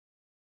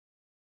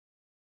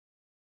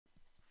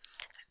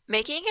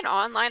Making an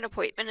online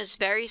appointment is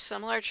very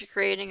similar to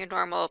creating a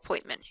normal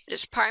appointment. It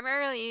is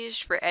primarily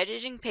used for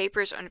editing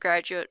papers on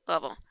graduate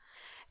level.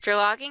 After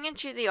logging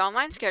into the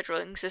online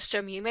scheduling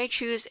system, you may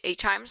choose a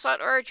time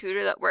slot or a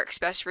tutor that works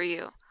best for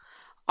you.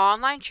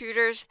 Online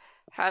tutors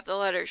have the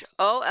letters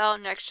OL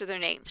next to their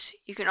names.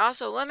 You can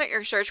also limit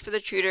your search for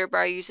the tutor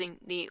by using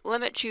the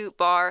Limit To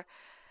bar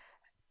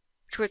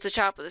towards the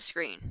top of the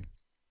screen.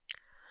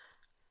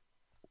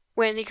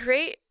 When the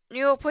Create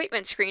New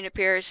Appointment screen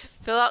appears,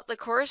 fill out the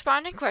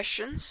corresponding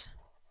questions,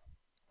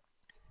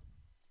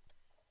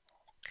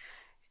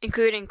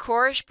 including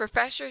course,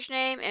 professor's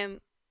name,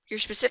 and your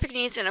specific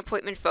needs and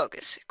appointment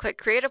focus. Click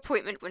Create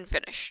Appointment when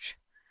finished.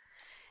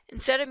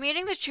 Instead of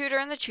meeting the tutor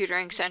in the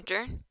tutoring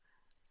center,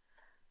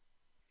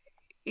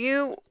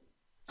 you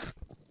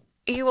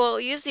will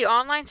use the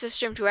online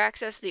system to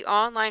access the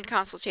online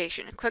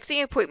consultation. Click the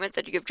appointment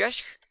that you have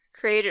just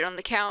created on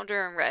the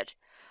calendar in red.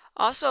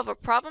 Also, if a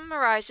problem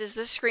arises,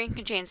 this screen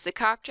contains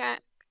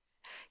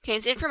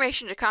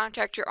information to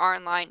contact your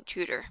online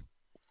tutor.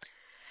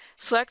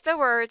 Select the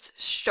words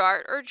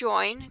Start or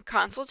Join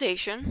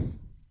Consultation.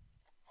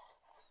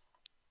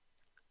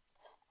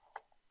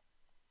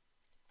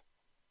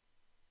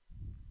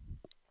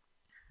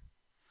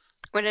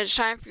 When it is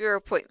time for your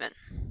appointment.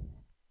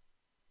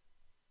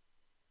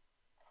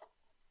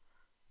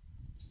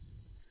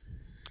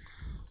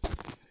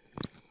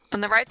 On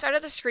the right side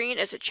of the screen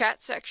is a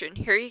chat section.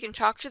 Here you can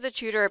talk to the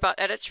tutor about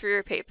edits for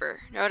your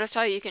paper. Notice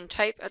how you can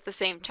type at the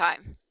same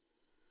time.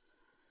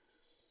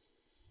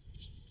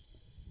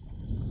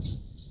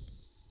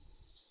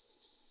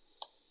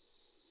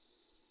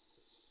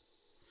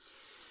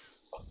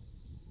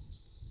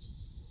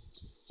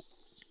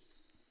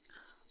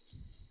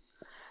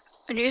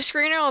 A new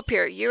screen will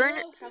appear.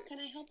 Hello, how can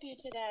I help you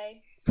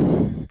today?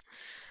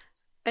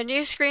 A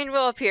new screen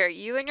will appear.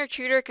 You and your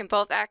tutor can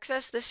both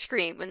access this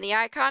screen. When the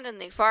icon in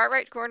the far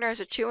right corner has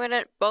a 2 in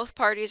it, both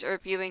parties are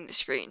viewing the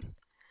screen.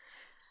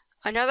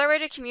 Another way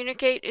to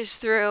communicate is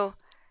through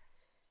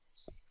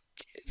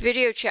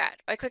video chat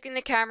by clicking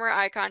the camera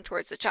icon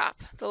towards the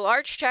top. The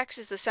large text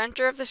is the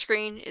center of the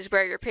screen is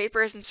where your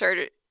paper is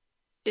inserted.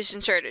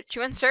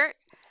 To insert,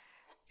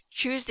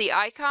 choose the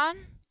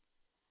icon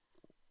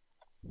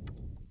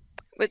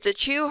with the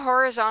 2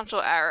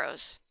 horizontal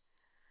arrows.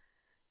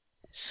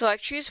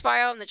 Select Choose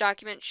File and the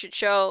document should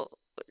show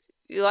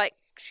you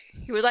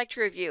would like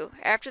to review.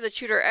 After the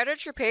tutor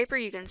edits your paper,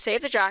 you can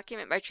save the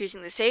document by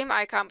choosing the same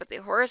icon but the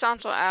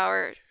horizontal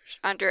arrows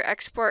under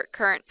Export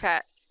Current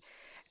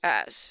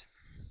As.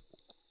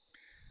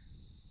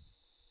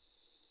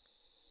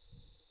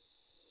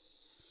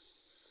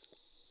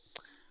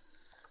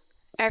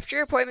 After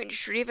your appointment, you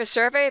should receive a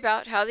survey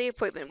about how the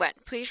appointment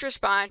went. Please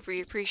respond.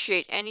 We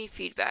appreciate any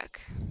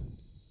feedback.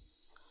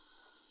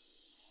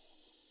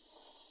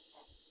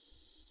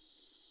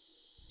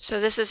 So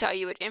this is how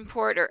you would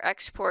import or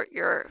export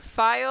your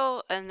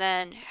file, and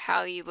then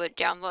how you would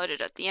download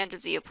it at the end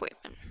of the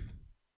appointment.